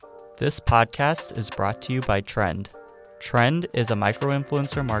This podcast is brought to you by Trend. Trend is a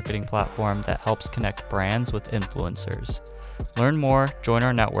micro-influencer marketing platform that helps connect brands with influencers. Learn more, join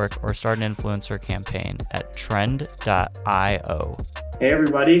our network, or start an influencer campaign at trend.io. Hey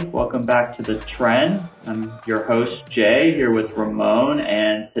everybody, welcome back to The Trend. I'm your host Jay, here with Ramon,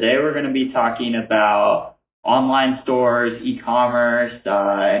 and today we're going to be talking about online stores, e-commerce,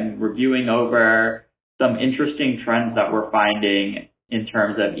 and reviewing over some interesting trends that we're finding in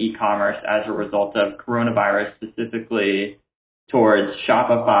terms of e-commerce as a result of coronavirus, specifically towards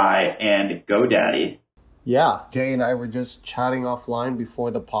Shopify and GoDaddy. Yeah, Jay and I were just chatting offline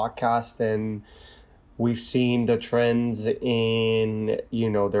before the podcast, and we've seen the trends in,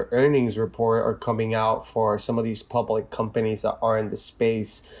 their earnings report are coming out for some of these public companies that are in the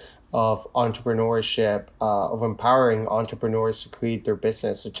space of entrepreneurship, of empowering entrepreneurs to create their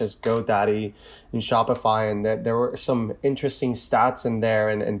business, such as GoDaddy and Shopify. And that there were some interesting stats in there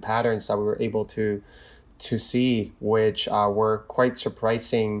and patterns that we were able to see, which were quite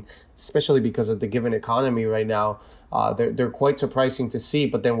surprising, especially because of the given economy right now. They're quite surprising to see,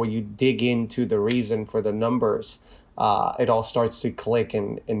 but then when you dig into the reason for the numbers, it all starts to click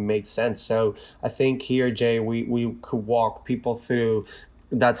and make sense. So I think here, Jay, we could walk people through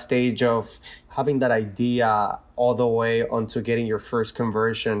that stage of having that idea all the way onto getting your first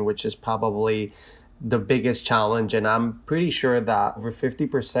conversion, which is probably the biggest challenge. And I'm pretty sure that over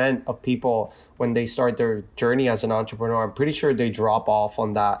 50% of people, when they start their journey as an entrepreneur, I'm pretty sure they drop off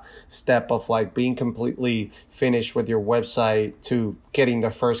on that step of like being completely finished with your website to getting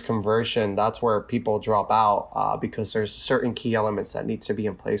the first conversion. That's where people drop out because there's certain key elements that need to be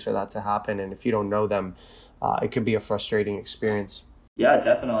in place for that to happen. And if you don't know them, it could be a frustrating experience. Yeah,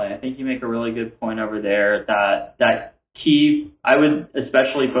 definitely. I think you make a really good point over there that key, I would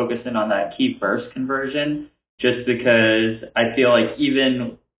especially focus in on that key first conversion, just because I feel like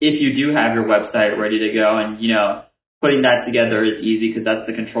even if you do have your website ready to go and, putting that together is easy because that's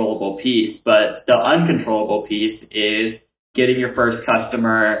the controllable piece. But the uncontrollable piece is getting your first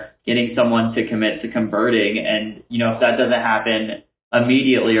customer, getting someone to commit to converting. And, if that doesn't happen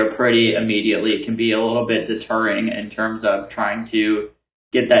immediately or pretty immediately, it can be a little bit deterring in terms of trying to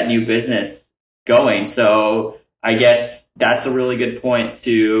get that new business going. So I guess that's a really good point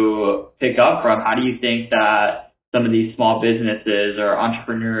to pick up from. How do you think that some of these small businesses or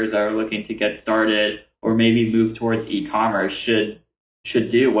entrepreneurs that are looking to get started or maybe move towards e-commerce should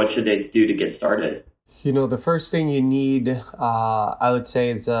do? What should they do to get started? The first thing you need, I would say,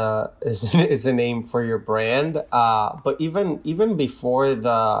 is a name for your brand. But even before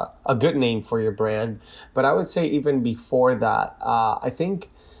a good name for your brand. But I would say even before that, I think,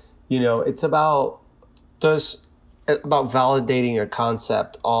 it's about validating your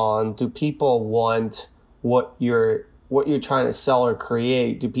concept on, do people want what you're trying to sell or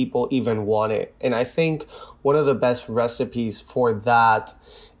create? Do people even want it? And I think one of the best recipes for that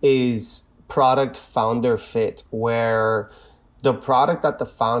is product founder fit, where the product that the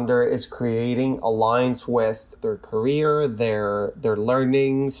founder is creating aligns with their career, their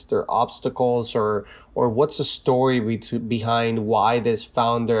learnings, their obstacles, or what's the story behind why this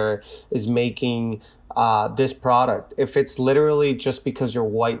founder is making this product. If it's literally just because you're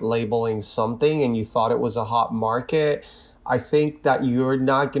white labeling something and you thought it was a hot market, I think that you're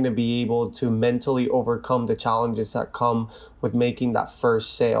not going to be able to mentally overcome the challenges that come with making that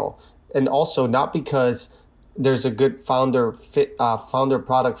first sale. And also, not because there's a good founder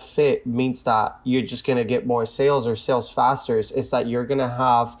product fit means that you're just going to get more sales or sales faster. It's that you're going to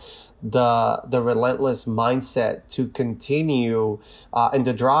have the relentless mindset to continue and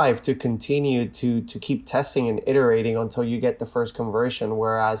the drive to continue to keep testing and iterating until you get the first conversion.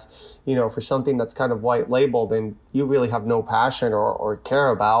 Whereas, for something that's kind of white labeled and you really have no passion or care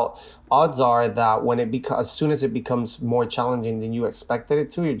about, odds are that as soon as it becomes more challenging than you expected it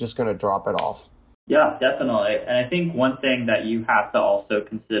to, you're just going to drop it off. Yeah, definitely. And I think one thing that you have to also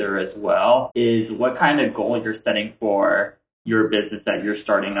consider as well is what kind of goal you're setting for your business that you're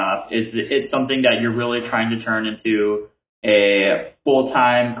starting up. Is it something that you're really trying to turn into a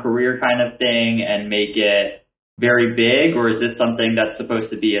full-time career kind of thing and make it very big, or is this something that's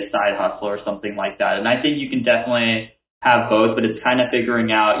supposed to be a side hustle or something like that? And I think you can definitely have both, but it's kind of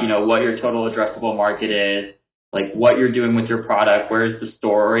figuring out, what your total addressable market is, like what you're doing with your product, where's the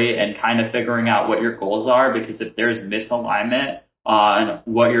story, and kind of figuring out what your goals are. Because if there's misalignment on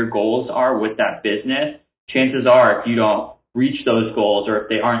what your goals are with that business, chances are if you don't reach those goals or if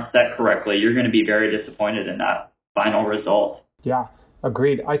they aren't set correctly, you're going to be very disappointed in that final result. Yeah,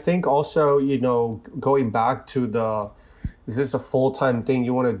 agreed. I think also, going back to is this a full-time thing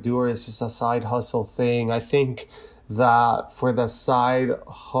you want to do or is this a side hustle thing? I think that for the side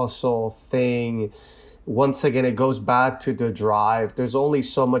hustle thing, once again, it goes back to the drive. There's only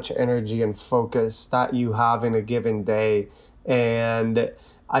so much energy and focus that you have in a given day. And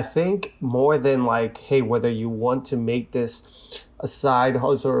I think more than like, hey, whether you want to make this a side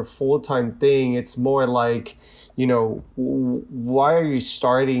hustle or a full-time thing, it's more like, why are you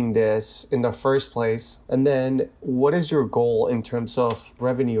starting this in the first place? And then what is your goal in terms of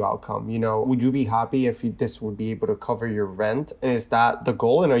revenue outcome? Would you be happy if this would be able to cover your rent? And is that the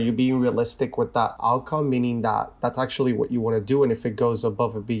goal? And are you being realistic with that outcome, meaning that that's actually what you want to do? And if it goes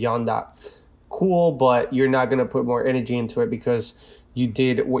above and beyond that, cool, but you're not going to put more energy into it because you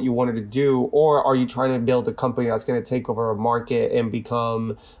did what you wanted to do? Or are you trying to build a company that's going to take over a market and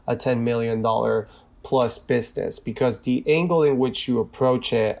become a $10 million plus business? Because the angle in which you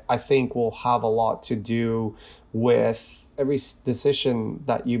approach it, I think, will have a lot to do with every decision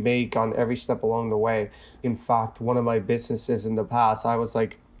that you make on every step along the way. In fact, one of my businesses in the past, I was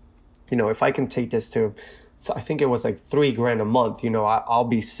like, if I can take this to, I think it was like $3,000 a month, I'll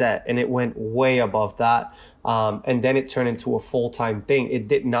be set. And it went way above that. And then it turned into a full-time thing. It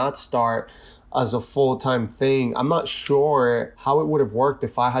did not start as a full-time thing. I'm not sure how it would have worked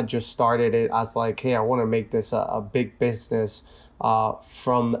if I had just started it as like, hey, I want to make this a big business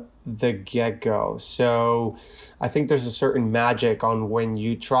from the get-go. So I think there's a certain magic on when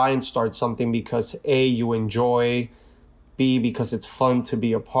you try and start something because A, you enjoy, B, because it's fun to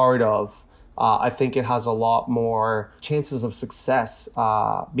be a part of. I think it has a lot more chances of success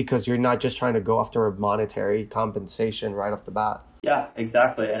because you're not just trying to go after a monetary compensation right off the bat. Yeah,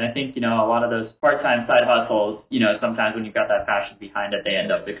 exactly. And I think, a lot of those part-time side hustles, sometimes when you've got that passion behind it, they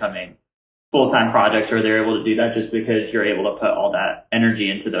end up becoming full-time projects, or they're able to do that just because you're able to put all that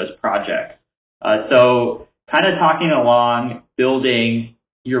energy into those projects. So kind of talking along, building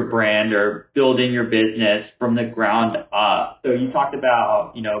your brand or building your business from the ground up. So you talked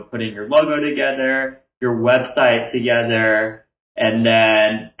about, putting your logo together, your website together, and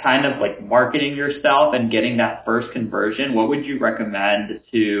then kind of like marketing yourself and getting that first conversion. What would you recommend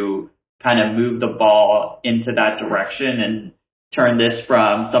to kind of move the ball into that direction and turn this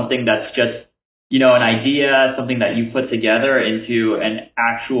from something that's just, an idea, something that you put together, into an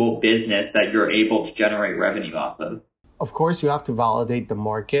actual business that you're able to generate revenue off of? Of course, you have to validate the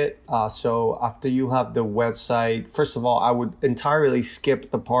market. So after you have the website, first of all, I would entirely skip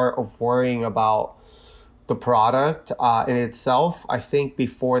the part of worrying about the product in itself. I think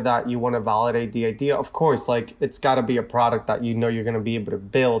before that, you want to validate the idea. Of course, like it's got to be a product that you're going to be able to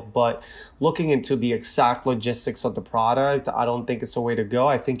build. But looking into the exact logistics of the product, I don't think it's the way to go.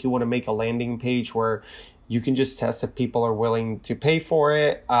 I think you want to make a landing page where you can just test if people are willing to pay for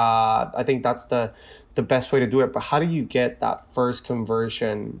it. I think that's the best way to do it. But how do you get that first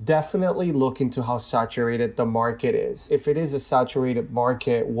conversion? Definitely look into how saturated the market is. If it is a saturated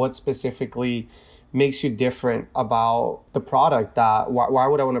market, what specifically makes you different about the product? That why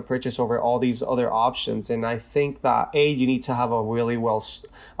would I want to purchase over all these other options? And I think that you need to have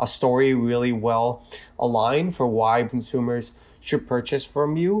a story really well aligned for why consumers should purchase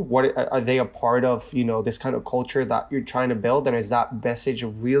from you. What are they a part of, this kind of culture that you're trying to build? And is that message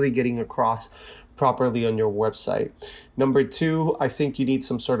really getting across properly on your website? Number two, I think you need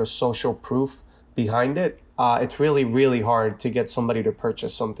some sort of social proof behind it. It's really, really hard to get somebody to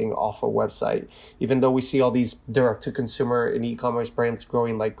purchase something off a website. Even though we see all these direct-to-consumer and e-commerce brands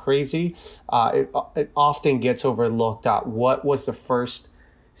growing like crazy, it often gets overlooked at what was the first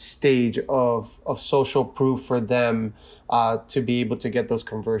stage of social proof for them to be able to get those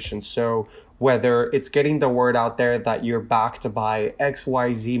conversions. So whether it's getting the word out there that you're backed by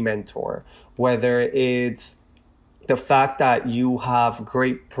XYZ mentor, whether it's the fact that you have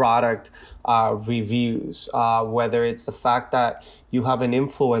great product reviews, whether it's the fact that you have an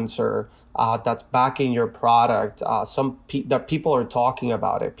influencer that's backing your product, that people are talking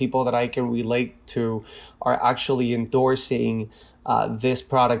about it, people that I can relate to are actually endorsing this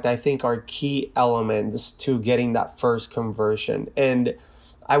product, I think are key elements to getting that first conversion. And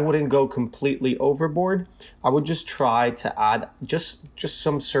I wouldn't go completely overboard. I would just try to add just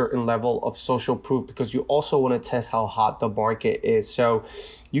some certain level of social proof, because you also want to test how hot the market is. So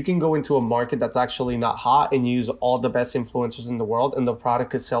you can go into a market that's actually not hot and use all the best influencers in the world, and the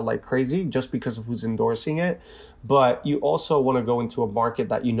product could sell like crazy just because of who's endorsing it. But you also want to go into a market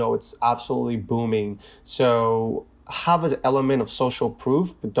that it's absolutely booming. So have an element of social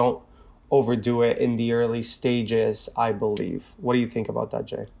proof, but don't overdo it in the early stages, I believe. What do you think about that,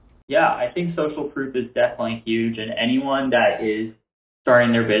 Jay? Yeah, I think social proof is definitely huge, and anyone that is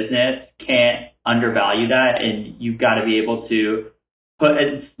starting their business can't undervalue that. And you've got to be able to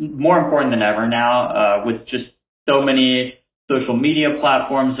it's more important than ever now with just so many social media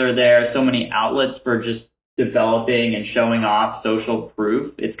platforms are there, so many outlets for just developing and showing off social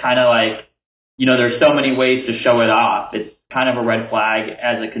proof. It's kind of like, there's so many ways to show it off. It's kind of a red flag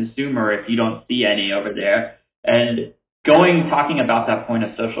as a consumer if you don't see any over there. And talking about that point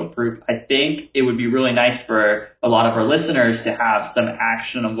of social proof, I think it would be really nice for a lot of our listeners to have some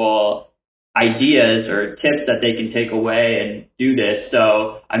actionable ideas or tips that they can take away and do this.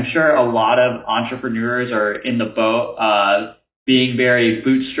 So I'm sure a lot of entrepreneurs are in the boat of being very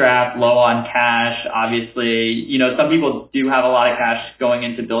bootstrapped, low on cash. Obviously, some people do have a lot of cash going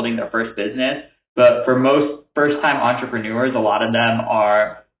into building their first business, but for most first-time entrepreneurs, a lot of them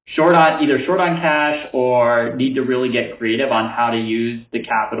are either short on cash or need to really get creative on how to use the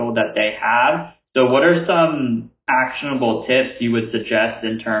capital that they have. So what are some actionable tips you would suggest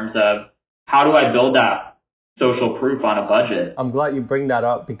in terms of how do I build that social proof on a budget? I'm glad you bring that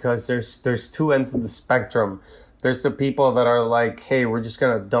up because there's two ends of the spectrum. There's the people that are like, hey, we're just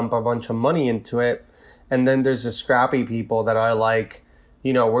going to dump a bunch of money into it. And then there's the scrappy people that are like,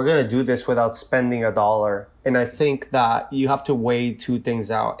 we're going to do this without spending $1. And I think that you have to weigh two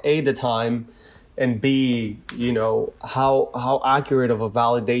things out. A, the time, and B, how accurate of a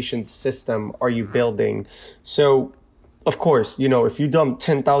validation system are you building? So, of course, if you dump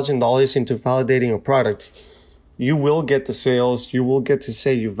 $10,000 into validating a product, you will get the sales, you will get to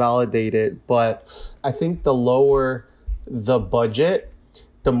say you validated. But I think the lower the budget,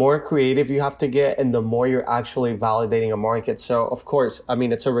 the more creative you have to get and the more you're actually validating a market. So, of course,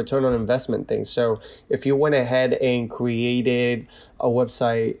 it's a return on investment thing. So if you went ahead and created a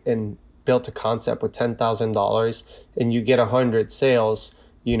website and built a concept with $10,000 and you get 100 sales,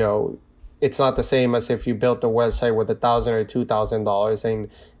 it's not the same as if you built a website with $1,000 or $2,000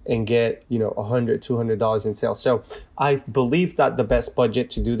 and get, $100, $200 in sales. So I believe that the best budget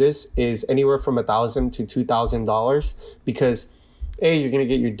to do this is anywhere from $1,000 to $2,000 because A, you're going to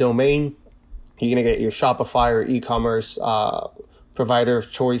get your domain, you're going to get your Shopify or e-commerce provider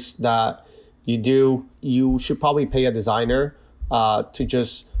of choice that you do. You should probably pay a designer to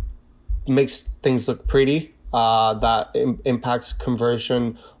just make things look pretty. That impacts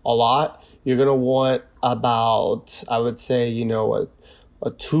conversion a lot. You're going to want about, I would say, a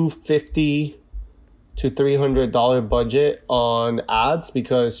 $250 to $300 budget on ads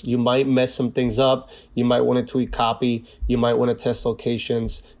because you might mess some things up. You might want to tweak copy. You might want to test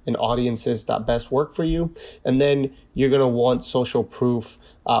locations and audiences that best work for you. And then you're going to want social proof,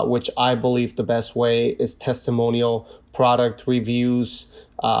 which I believe the best way is testimonial product reviews,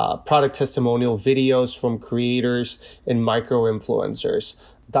 product testimonial videos from creators and micro influencers.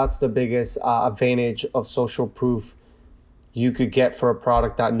 That's the biggest advantage of social proof you could get for a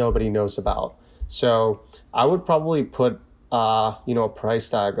product that nobody knows about. So I would probably put, a price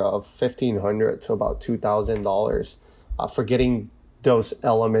tag of $1,500 to about $2,000 for getting those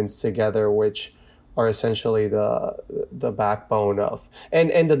elements together, which are essentially the backbone of,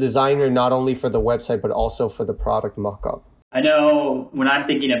 and the designer, not only for the website, but also for the product mockup. I know when I'm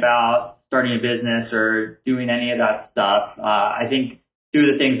thinking about starting a business or doing any of that stuff, I think two of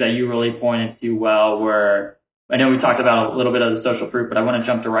the things that you really pointed to well were, I know we talked about a little bit of the social proof, but I want to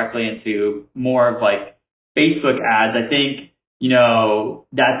jump directly into more of like Facebook ads. I think,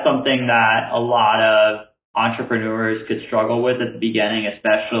 that's something that a lot of entrepreneurs could struggle with at the beginning,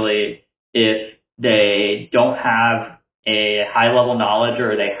 especially if they don't have a high level knowledge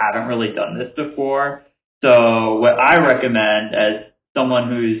or they haven't really done this before. So what I recommend as someone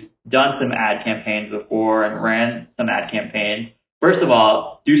who's done some ad campaigns before and ran some ad campaigns, first of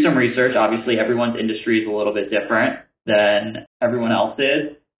all, do some research. Obviously, everyone's industry is a little bit different than everyone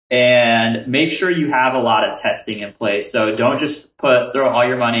else's. And make sure you have a lot of testing in place. So don't just throw all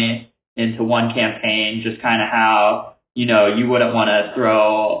your money into one campaign, just kind of how, you wouldn't want to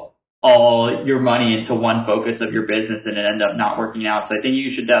throw all your money into one focus of your business and it end up not working out. So I think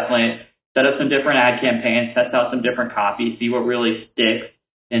you should definitely set up some different ad campaigns, test out some different copy, see what really sticks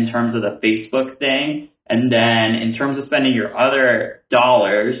in terms of the Facebook thing. And then in terms of spending your other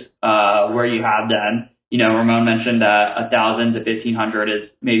dollars, where you have them, Ramon mentioned that $1,000 to $1,500 is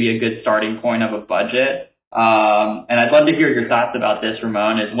maybe a good starting point of a budget. And I'd love to hear your thoughts about this,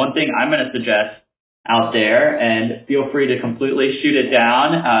 Ramon. Is one thing I'm going to suggest out there, and feel free to completely shoot it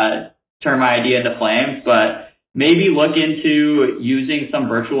down, turn my idea into flames, but maybe look into using some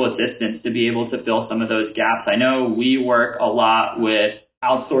virtual assistants to be able to fill some of those gaps. I know we work a lot with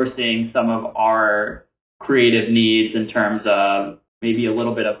outsourcing some of our creative needs in terms of maybe a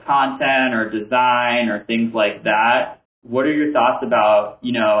little bit of content or design or things like that. What are your thoughts about,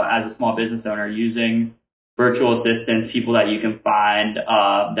 as a small business owner, using virtual assistants, people that you can find,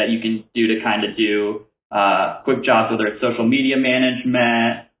 that you can do to kind of do quick jobs, whether it's social media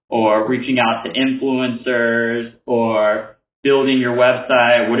management or reaching out to influencers or building your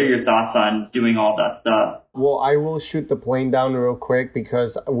website? What are your thoughts on doing all that stuff? Well, I will shoot the plane down real quick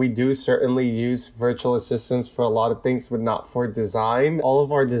because we do certainly use virtual assistants for a lot of things, but not for design. All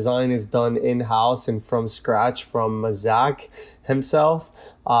of our design is done in-house and from scratch from Zach himself.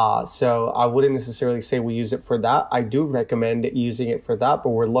 So I wouldn't necessarily say we use it for that. I do recommend using it for that, but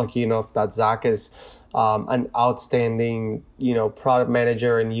we're lucky enough that Zach is an outstanding, product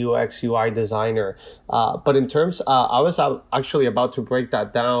manager and UX UI designer. But in terms, I was actually about to break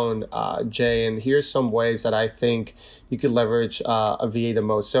that down, Jay, and here's some ways that I think you could leverage a VA the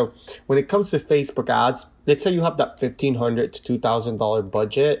most. So when it comes to Facebook ads, let's say you have that $1,500 to $2,000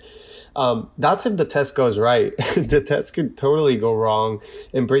 budget. That's if the test goes right. The test could totally go wrong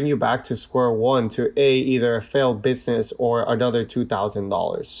and bring you back to square one to either a failed business or another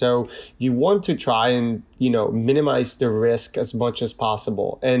 $2,000. So you want to try and, minimize the risk as much as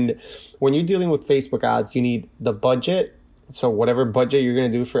possible. And when you're dealing with Facebook ads, you need the budget. So whatever budget you're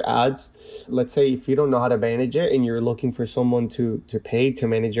going to do for ads, let's say if you don't know how to manage it and you're looking for someone to pay to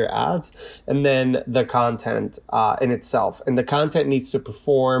manage your ads, and then the content in itself. And the content needs to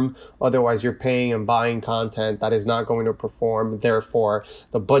perform. Otherwise, you're paying and buying content that is not going to perform. Therefore,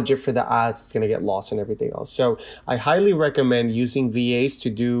 the budget for the ads is going to get lost and everything else. So I highly recommend using VAs to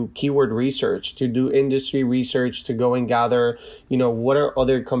do keyword research, to do industry research, to go and gather, what are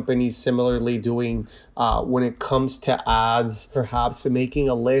other companies similarly doing when it comes to ads, perhaps making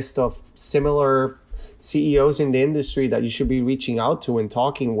a list of similar CEOs in the industry that you should be reaching out to and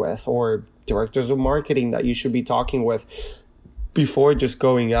talking with, or directors of marketing that you should be talking with before just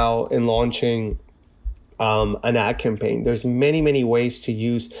going out and launching an ad campaign. There's many ways to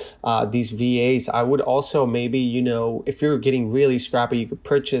use these VAs. I would also maybe, if you're getting really scrappy, you could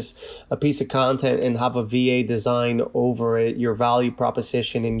purchase a piece of content and have a VA design over it, your value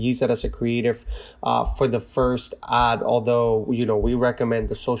proposition, and use that as a creative for the first ad. Although, we recommend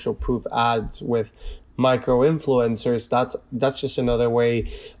the social proof ads with micro influencers. That's just another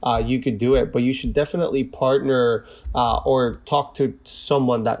way you could do it. But you should definitely partner or talk to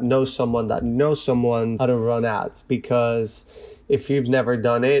someone that knows someone how to run ads, because if you've never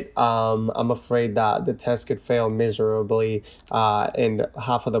done it, I'm afraid that the test could fail miserably, and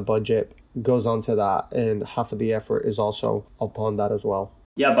half of the budget goes onto that, and half of the effort is also upon that as well.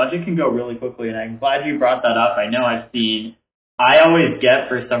 Yeah, budget can go really quickly, and I'm glad you brought that up. I know I always get,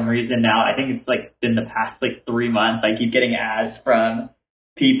 for some reason now, I think it's been the past 3 months, I keep getting ads from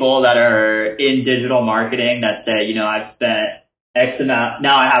people that are in digital marketing that say, I've spent X amount,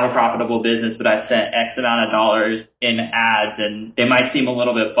 now I have a profitable business, but I've spent X amount of dollars in ads, and they might seem a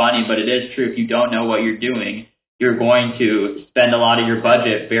little bit funny, but it is true. If you don't know what you're doing, you're going to spend a lot of your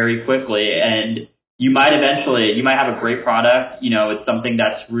budget very quickly, and you might have a great product, it's something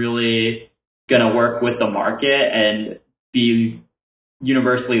that's really going to work with the market and be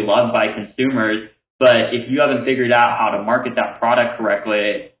universally loved by consumers. But if you haven't figured out how to market that product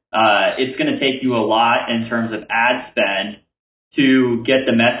correctly, it's going to take you a lot in terms of ad spend to get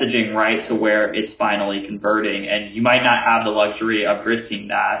the messaging right to where it's finally converting. And you might not have the luxury of risking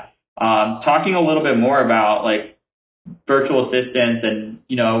that. Talking a little bit more about virtual assistants and,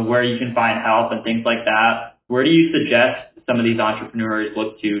 where you can find help and things like that, where do you suggest some of these entrepreneurs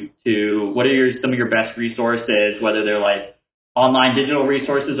look to what are some of your best resources, whether they're online digital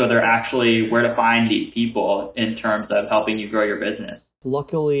resources or they're actually where to find these people in terms of helping you grow your business?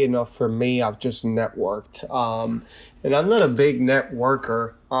 Luckily enough for me, I've just networked. And I'm not a big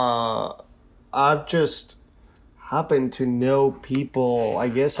networker. I've just happened to know people, I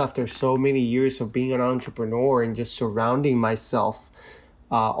guess, after so many years of being an entrepreneur and just surrounding myself.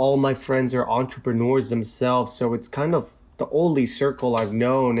 All my friends are entrepreneurs themselves. So it's kind of the only circle I've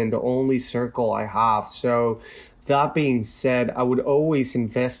known and the only circle I have. So that being said, I would always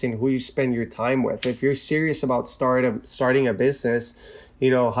invest in who you spend your time with. If you're serious about starting a business,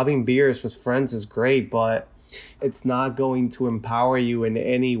 having beers with friends is great, but it's not going to empower you in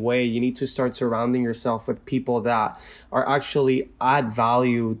any way. You need to start surrounding yourself with people that are actually add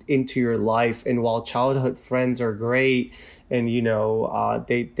value into your life. And while childhood friends are great, and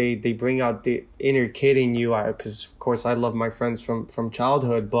they bring out the inner kid in you, because of course I love my friends from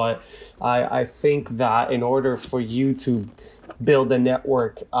childhood, but I think that in order for you to build a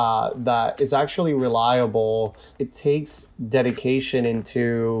network that is actually reliable, it takes dedication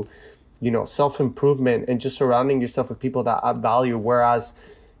into self-improvement and just surrounding yourself with people that add value. Whereas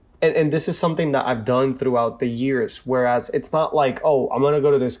and this is something that I've done throughout the years, whereas it's not like, oh, I'm going to go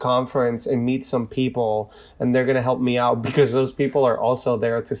to this conference and meet some people and they're going to help me out, because those people are also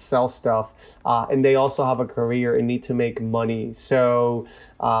there to sell stuff. And they also have a career and need to make money. So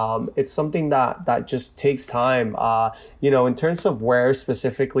it's something that just takes time. In terms of where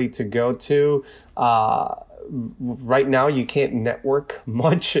specifically to go to, right now you can't network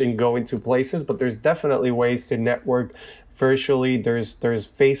much and go into places, but there's definitely ways to network virtually. There's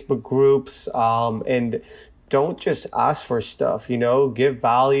Facebook groups, and don't just ask for stuff, give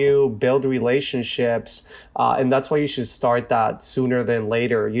value, build relationships. And that's why you should start that sooner than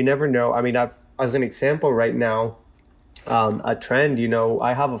later. You never know. I mean, as an example right now, a trend,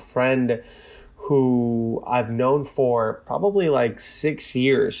 I have a friend who I've known for probably like 6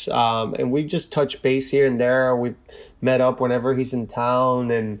 years. And we just touch base here and there. We've met up whenever he's in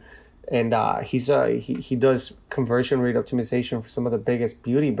town, and he does conversion rate optimization for some of the biggest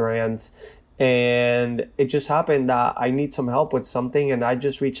beauty brands. And it just happened that I need some help with something, and I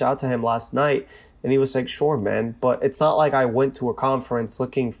just reached out to him last night, and he was like, sure, man. But it's not like I went to a conference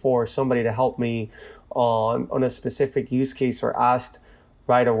looking for somebody to help me on a specific use case or asked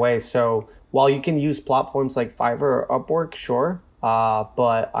right away. So while you can use platforms like Fiverr or Upwork, sure,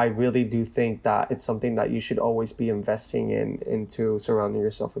 but I really do think that it's something that you should always be investing into surrounding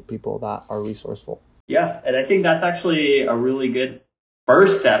yourself with people that are resourceful. Yeah, and I think that's actually a really good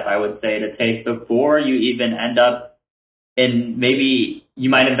first step, I would say, to take before you even end up in, maybe you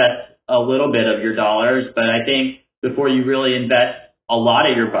might invest a little bit of your dollars, but I think before you really invest a lot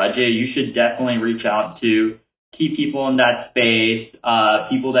of your budget, you should definitely reach out to key people in that space,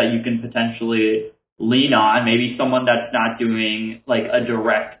 people that you can potentially lean on, maybe someone that's not doing like a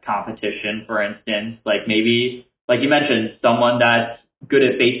direct competition, for instance, like maybe, like you mentioned, someone that's good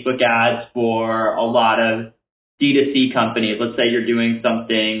at Facebook ads for a lot of D2C companies. Let's say you're doing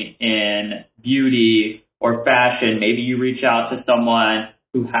something in beauty or fashion. Maybe you reach out to someone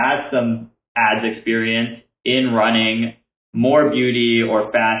who has some ads experience in running more beauty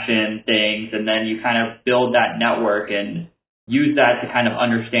or fashion things, and then you kind of build that network and use that to kind of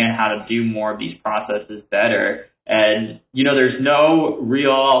understand how to do more of these processes better. And, there's no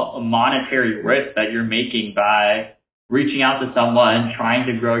real monetary risk that you're making by reaching out to someone, trying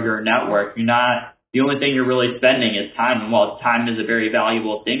to grow your network. The only thing you're really spending is time. And while time is a very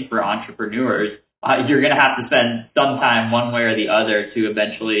valuable thing for entrepreneurs, you're going to have to spend some time one way or the other to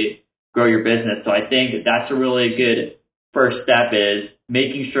eventually grow your business. So I think that's a really good first step, is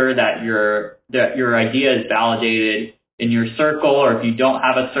making sure that your idea is validated in your circle, or if you don't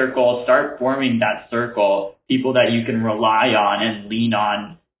have a circle, start forming that circle, people that you can rely on and lean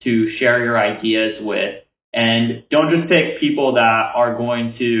on to share your ideas with. And don't just pick people that are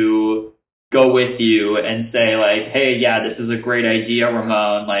going to go with you and say like, hey, yeah, this is a great idea,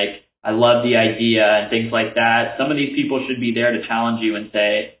 Ramon. Like, I love the idea and things like that. Some of these people should be there to challenge you and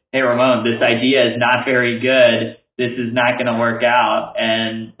say, hey, Ramon, this idea is not very good. This is not going to work out.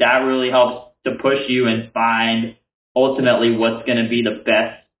 And that really helps to push you and find ultimately what's going to be the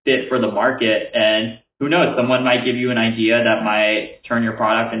best fit for the market. And who knows, someone might give you an idea that might turn your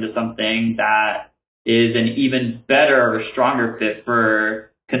product into something that is an even better or stronger fit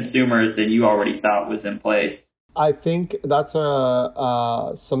for consumers than you already thought was in place. I think that's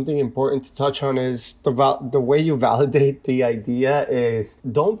something important to touch on, is the way you validate the idea is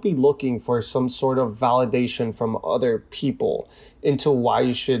don't be looking for some sort of validation from other people into why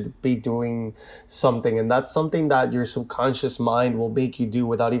you should be doing something. And that's something that your subconscious mind will make you do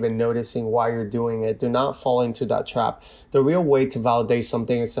without even noticing why you're doing it. Do not fall into that trap. The real way to validate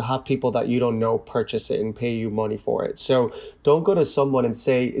something is to have people that you don't know purchase it and pay you money for it. So don't go to someone and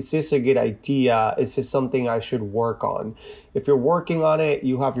say, is this a good idea? Is this something I should work on? If you're working on it,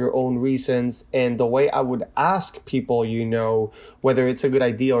 you have your own reasons. And the way I would ask people, whether it's a good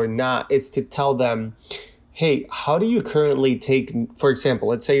idea or not, is to tell them, hey, how do you currently take, for example,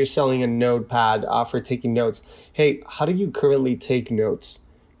 let's say you're selling a notepad for taking notes. Hey, how do you currently take notes?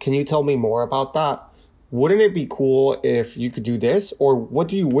 Can you tell me more about that? Wouldn't it be cool if you could do this? Or what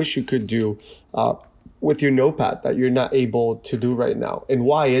do you wish you could do with your notepad that you're not able to do right now? And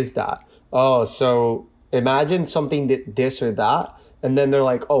why is that? Oh, so imagine something that this or that. And then they're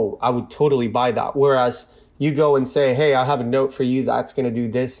like, oh, I would totally buy that. Whereas you go and say, hey, I have a note for you that's going to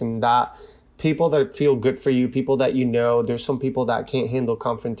do this and that. People that feel good for you, people that there's some people that can't handle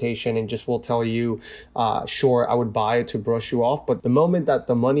confrontation and just will tell you, sure, I would buy it to brush you off. But the moment that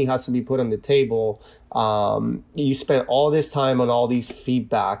the money has to be put on the table, you spent all this time on all these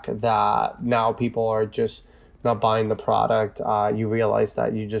feedback that now people are just not buying the product. You realize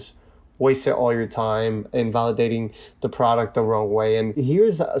that you just wasted all your time in validating the product the wrong way. And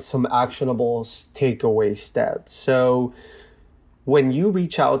here's some actionable takeaway steps. So when you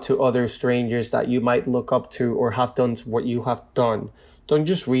reach out to other strangers that you might look up to or have done what you have done, don't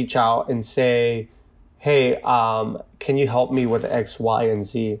just reach out and say, hey, can you help me with X, Y, and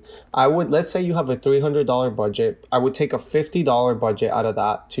Z? Let's say you have a $300 budget. I would take a $50 budget out of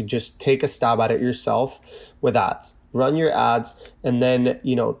that to just take a stab at it yourself with ads. Run your ads and then,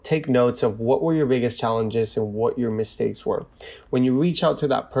 take notes of what were your biggest challenges and what your mistakes were. When you reach out to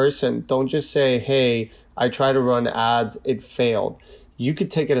that person, don't just say, hey, I tried to run ads, it failed. You could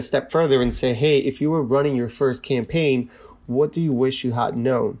take it a step further and say, hey, if you were running your first campaign, what do you wish you had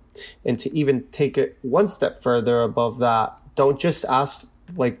known? And to even take it one step further above that, don't just ask,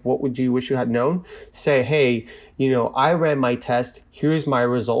 what would you wish you had known? Say, hey, I ran my test. Here's my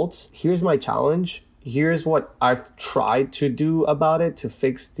results. Here's my challenge. Here's what I've tried to do about it to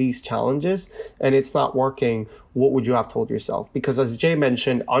fix these challenges, and it's not working. What would you have told yourself? Because as Jay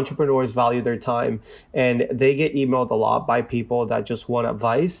mentioned, entrepreneurs value their time and they get emailed a lot by people that just want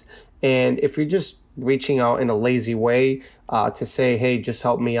advice. And if you're just reaching out in a lazy way to say, hey, just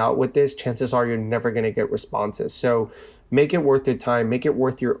help me out with this, chances are you're never going to get responses. So make it worth your time, make it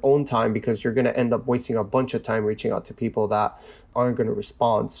worth your own time, because you're going to end up wasting a bunch of time reaching out to people that aren't going to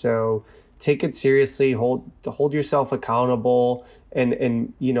respond. So take it seriously, hold yourself accountable,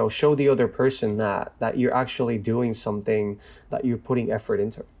 and show the other person that you're actually doing something, that you're putting effort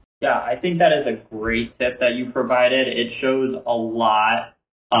into. Yeah, I think that is a great tip that you provided. It shows a lot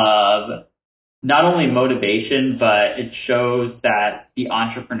of not only motivation, but it shows that the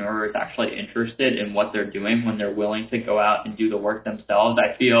entrepreneur is actually interested in what they're doing when they're willing to go out and do the work themselves.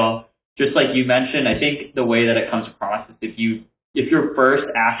 I feel, just like you mentioned, I think the way that it comes across is if your first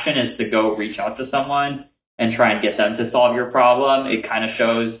action is to go reach out to someone and try and get them to solve your problem, it kind of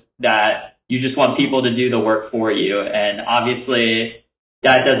shows that you just want people to do the work for you. And obviously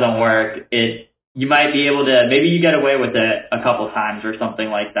that doesn't work. You might be able to, maybe you get away with it a couple times or something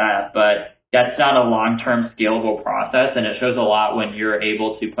like that, but that's not a long-term scalable process. And it shows a lot when you're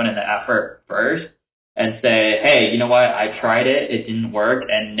able to put in the effort first and say, hey, you know what? I tried it. It didn't work.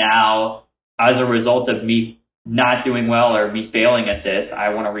 And now as a result of me not doing well or me failing at this,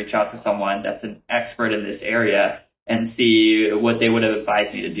 I want to reach out to someone that's an expert in this area and see what they would have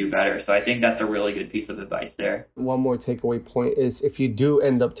advised me to do better. So I think that's a really good piece of advice there. One more takeaway point is, if you do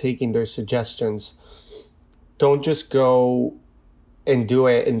end up taking their suggestions, don't just go and do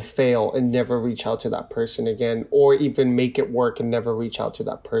it and fail and never reach out to that person again, or even make it work and never reach out to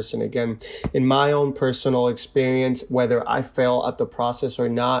that person again. In my own personal experience, whether I fail at the process or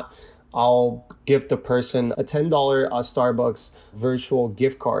not, I'll give the person a $10 Starbucks virtual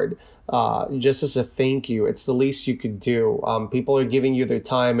gift card just as a thank you. It's the least you could do. People are giving you their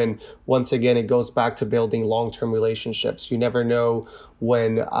time. And once again, it goes back to building long-term relationships. You never know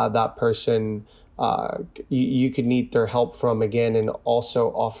when that person you could need their help from again, and also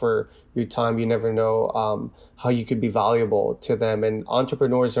offer your time. You never know how you could be valuable to them. And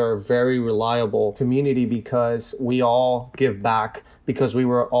entrepreneurs are a very reliable community because we all give back, because we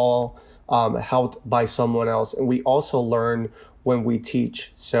were all helped by someone else. And we also learn when we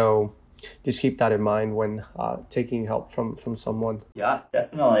teach. So just keep that in mind when taking help from someone. Yeah,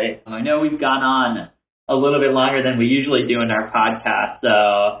 definitely. I know we've gone on a little bit longer than we usually do in our podcast,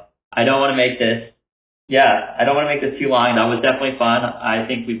 so I don't want to make this too long. That was definitely fun. I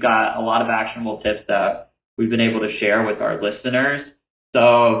think we've got a lot of actionable tips that we've been able to share with our listeners.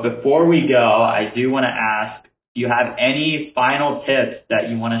 So before we go, I do want to ask, do you have any final tips that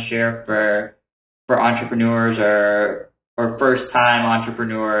you want to share for entrepreneurs or first-time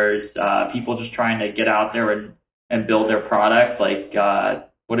entrepreneurs, people just trying to get out there and build their product?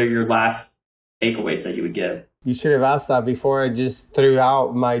 What are your last takeaways that you would give? You should have asked that before I just threw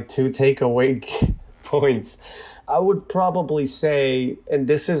out my 2 takeaway points. I would probably say, and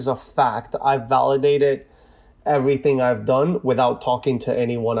this is a fact, I've validated everything I've done without talking to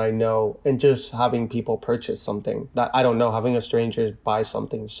anyone I know and just having people purchase something that I don't know, having a stranger buy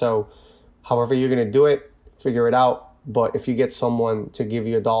something. So however you're going to do it, figure it out. But if you get someone to give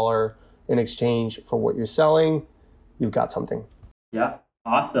you $1 in exchange for what you're selling, you've got something. Yeah,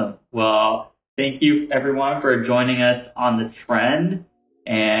 awesome. Well, thank you everyone for joining us on The Trend,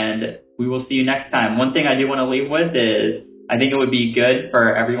 and we will see you next time. One thing I do want to leave with is, I think it would be good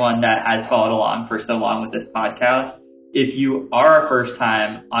for everyone that has followed along for so long with this podcast. If you are a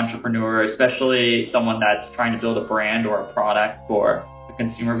first-time entrepreneur, especially someone that's trying to build a brand or a product for a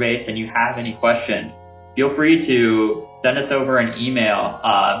consumer base, and you have any questions, feel free to send us over an email.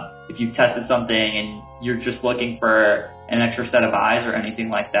 If you've tested something and you're just looking for an extra set of eyes or anything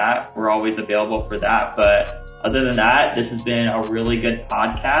like that, we're always available for that. But other than that, this has been a really good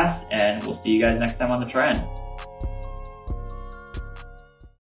podcast, and we'll see you guys next time on The Trend.